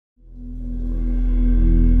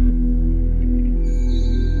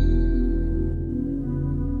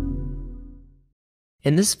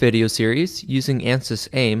In this video series, using ANSYS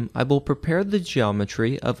AIM, I will prepare the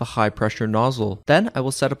geometry of a high-pressure nozzle. Then I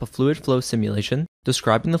will set up a fluid flow simulation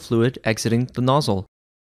describing the fluid exiting the nozzle.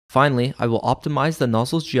 Finally, I will optimize the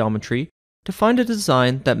nozzle's geometry to find a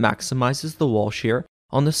design that maximizes the wall shear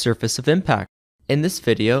on the surface of impact. In this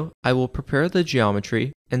video, I will prepare the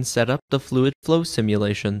geometry and set up the fluid flow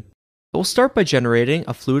simulation. I will start by generating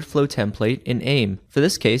a fluid flow template in AIM. For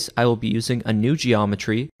this case, I will be using a new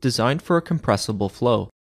geometry designed for a compressible flow.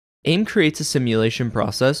 AIM creates a simulation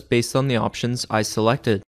process based on the options I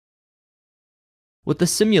selected. With the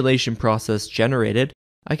simulation process generated,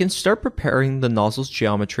 I can start preparing the nozzle's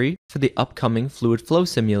geometry for the upcoming fluid flow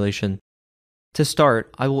simulation. To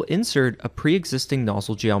start, I will insert a pre-existing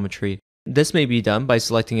nozzle geometry. This may be done by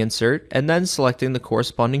selecting Insert and then selecting the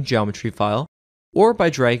corresponding geometry file, or by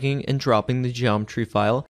dragging and dropping the geometry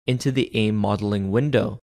file into the AIM modeling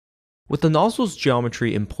window. With the nozzle's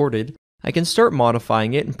geometry imported, I can start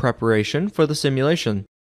modifying it in preparation for the simulation.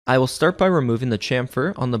 I will start by removing the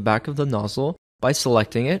chamfer on the back of the nozzle by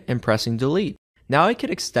selecting it and pressing Delete. Now I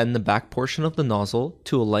can extend the back portion of the nozzle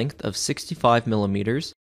to a length of 65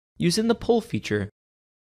 mm using the pull feature.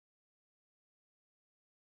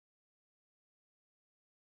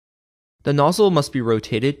 The nozzle must be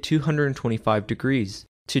rotated 225 degrees.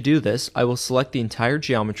 To do this, I will select the entire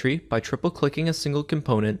geometry by triple-clicking a single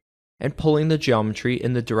component and pulling the geometry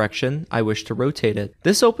in the direction I wish to rotate it.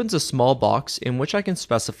 This opens a small box in which I can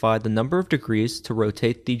specify the number of degrees to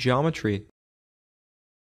rotate the geometry.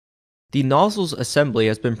 The nozzle's assembly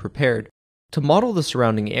has been prepared. To model the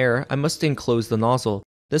surrounding air, I must enclose the nozzle.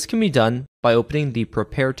 This can be done by opening the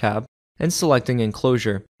Prepare tab and selecting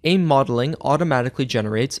Enclosure. AIM modeling automatically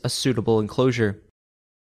generates a suitable enclosure.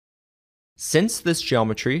 Since this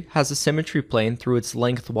geometry has a symmetry plane through its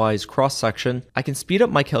lengthwise cross-section, I can speed up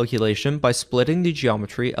my calculation by splitting the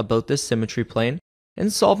geometry about this symmetry plane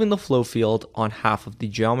and solving the flow field on half of the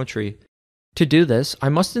geometry. To do this, I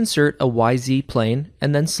must insert a YZ plane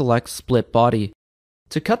and then select Split Body.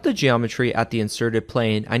 To cut the geometry at the inserted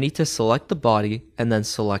plane, I need to select the body and then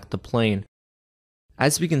select the plane.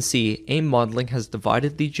 As we can see, AIM modeling has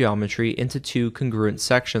divided the geometry into two congruent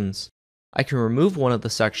sections. I can remove one of the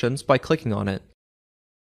sections by clicking on it.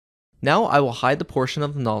 Now I will hide the portion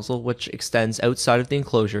of the nozzle which extends outside of the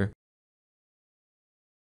enclosure.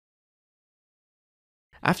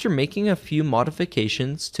 After making a few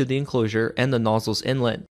modifications to the enclosure and the nozzle's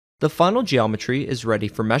inlet, the final geometry is ready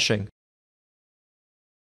for meshing.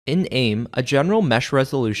 In AIM, a general mesh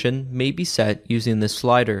resolution may be set using this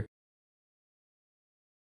slider.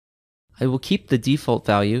 I will keep the default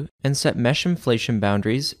value and set mesh inflation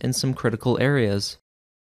boundaries in some critical areas.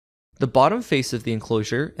 The bottom face of the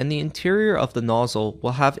enclosure and the interior of the nozzle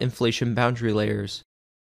will have inflation boundary layers.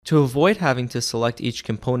 To avoid having to select each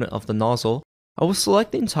component of the nozzle, I will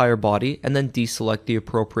select the entire body and then deselect the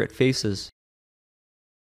appropriate faces.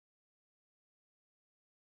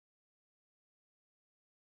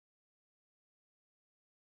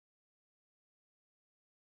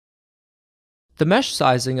 The mesh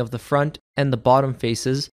sizing of the front and the bottom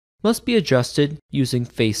faces must be adjusted using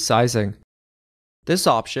face sizing. This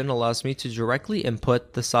option allows me to directly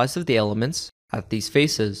input the size of the elements at these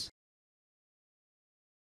faces.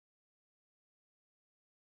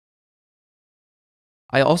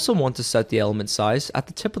 I also want to set the element size at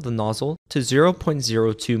the tip of the nozzle to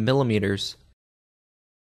 0.02 mm.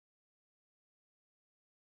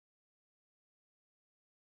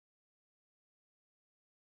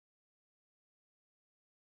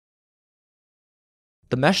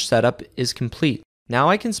 The mesh setup is complete. Now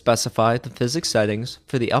I can specify the physics settings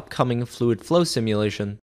for the upcoming fluid flow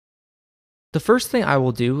simulation. The first thing I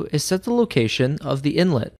will do is set the location of the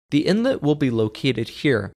inlet. The inlet will be located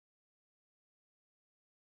here.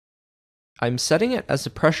 I'm setting it as a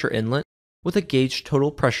pressure inlet with a gauge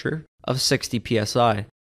total pressure of 60 psi.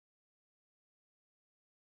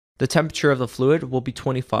 The temperature of the fluid will be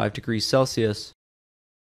 25 degrees Celsius.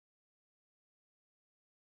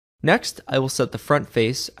 Next, I will set the front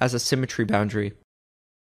face as a symmetry boundary.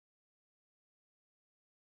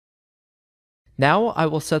 Now I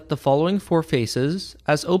will set the following four faces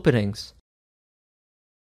as openings.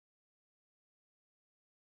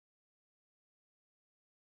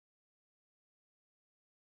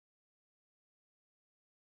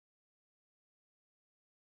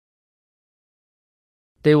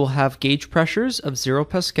 They will have gauge pressures of 0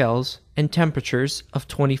 pascals and temperatures of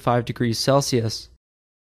 25 degrees Celsius.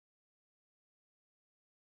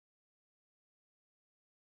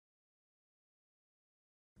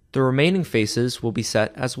 The remaining faces will be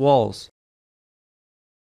set as walls.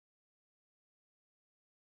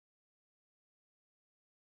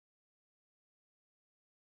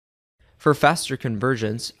 For faster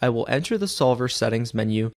convergence, I will enter the Solver Settings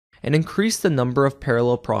menu and increase the number of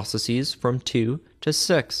parallel processes from 2 to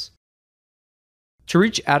 6. To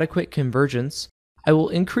reach adequate convergence, I will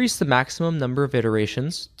increase the maximum number of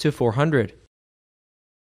iterations to 400.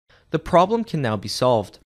 The problem can now be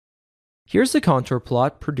solved. Here's the contour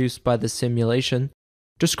plot produced by the simulation,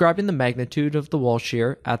 describing the magnitude of the wall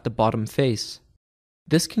shear at the bottom face.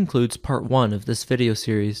 This concludes part 1 of this video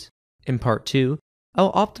series. In part 2,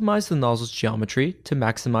 I'll optimize the nozzle's geometry to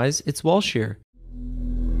maximize its wall shear.